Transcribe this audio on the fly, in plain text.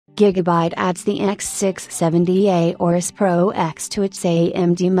Gigabyte adds the X670E AORUS Pro X to its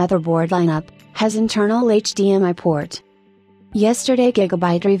AMD motherboard lineup, has internal HDMI port. Yesterday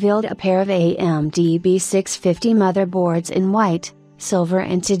Gigabyte revealed a pair of AMD B650 motherboards in white, silver,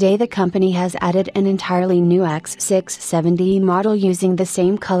 and today the company has added an entirely new X670E model using the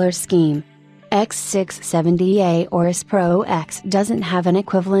same color scheme. X670E AORUS Pro X doesn't have an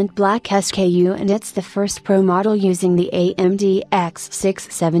equivalent black SKU, and it's the first Pro model using the AMD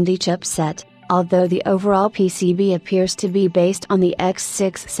X670 chipset, although the overall PCB appears to be based on the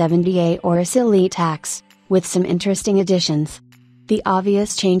X670 AORUS Elite X, with some interesting additions. The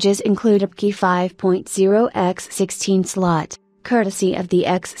obvious changes include a key 5.0 x16 slot, courtesy of the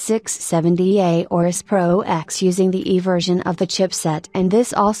X670E AORUS Pro X using the E version of the chipset, and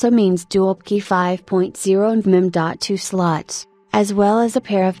this also means dual key 5.0 and MIM.2 slots, as well as a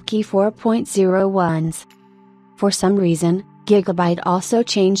pair of key 4.0 For some reason, Gigabyte also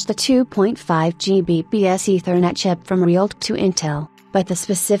changed the 2.5 Gbps Ethernet chip from Realtek to Intel, but the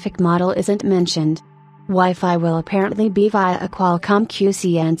specific model isn't mentioned. Wi-Fi will apparently be via a Qualcomm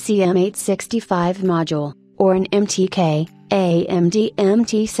QCN CM865 module, or an MTK, AMD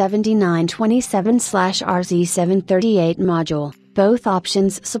MT7927/RZ738 module, both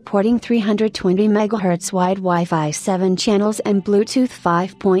options supporting 320 MHz wide Wi-Fi 7 channels and Bluetooth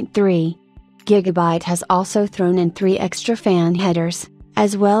 5.3. Gigabyte has also thrown in 3 extra fan headers,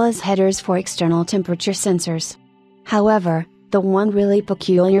 as well as headers for external temperature sensors. However, the one really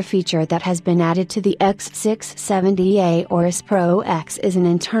peculiar feature that has been added to the X670E AORUS Pro X is an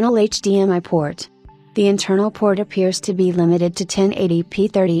internal HDMI port. The internal port appears to be limited to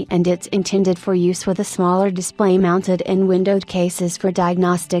 1080p30, and it's intended for use with a smaller display mounted in windowed cases for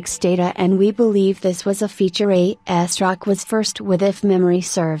diagnostics data, and we believe this was a feature ASRock was first with, if memory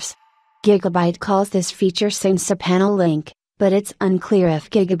serves. Gigabyte calls this feature Sensor Panel Link, but it's unclear if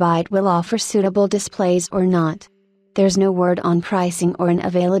Gigabyte will offer suitable displays or not. There's no word on pricing or an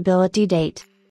availability date.